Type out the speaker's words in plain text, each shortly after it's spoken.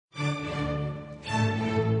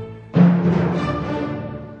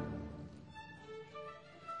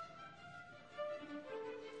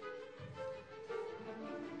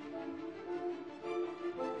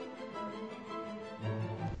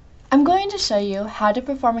to show you how to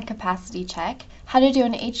perform a capacity check, how to do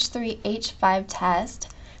an H3, H5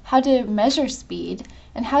 test, how to measure speed,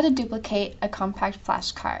 and how to duplicate a compact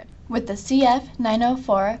flash card with the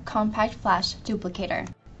CF904 Compact Flash Duplicator.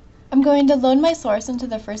 I'm going to load my source into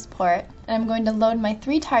the first port, and I'm going to load my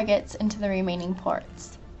 3 targets into the remaining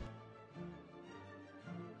ports.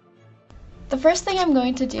 The first thing I'm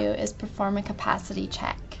going to do is perform a capacity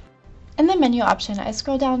check. In the menu option, I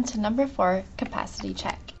scroll down to number 4, Capacity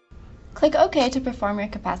Check. Click OK to perform your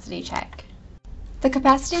capacity check. The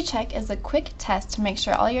capacity check is a quick test to make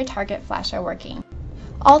sure all your target flash are working.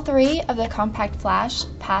 All 3 of the compact flash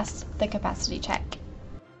passed the capacity check.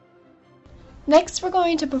 Next, we're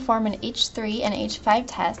going to perform an H3 and H5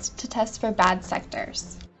 test to test for bad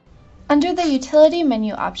sectors. Under the Utility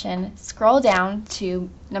menu option, scroll down to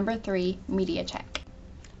number 3, Media Check.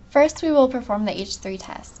 First, we will perform the H3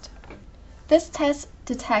 test. This test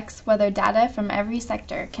detects whether data from every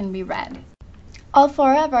sector can be read. All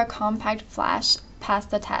 4 of our compact flash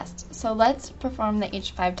passed the test, so let's perform the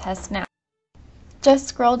H5 test now. Just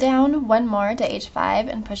scroll down one more to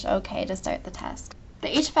H5 and push OK to start the test. The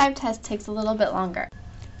H5 test takes a little bit longer.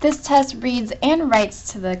 This test reads and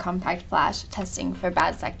writes to the compact flash, testing for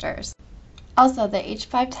bad sectors. Also, the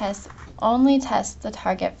H5 test only tests the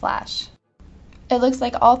target flash. It looks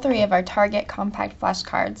like all 3 of our target compact flash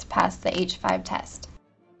cards passed the H5 test.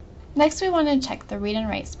 Next, we want to check the read and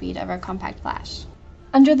write speed of our compact flash.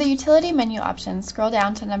 Under the Utility menu option, scroll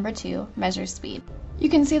down to number 2, Measure Speed. You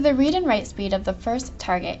can see the read and write speed of the first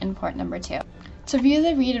target in port number 2. To view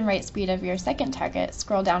the read and write speed of your second target,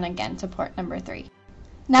 scroll down again to port number 3.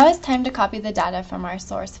 Now it's time to copy the data from our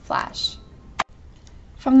source flash.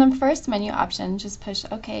 From the first menu option, just push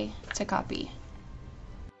OK to copy.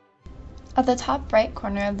 At the top right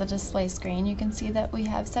corner of the display screen, you can see that we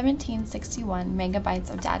have 1761 megabytes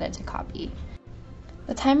of data to copy.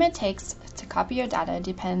 The time it takes to copy your data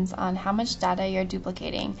depends on how much data you're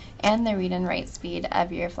duplicating and the read and write speed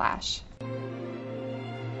of your flash.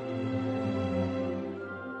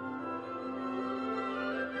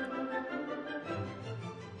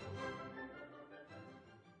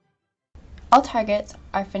 All targets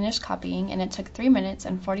are finished copying, and it took 3 minutes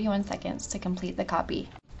and 41 seconds to complete the copy.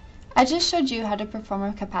 I just showed you how to perform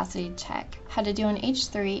a capacity check, how to do an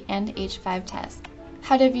H3 and H5 test,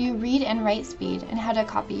 how to view read and write speed, and how to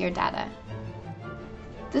copy your data.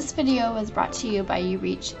 This video was brought to you by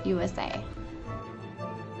UReach USA.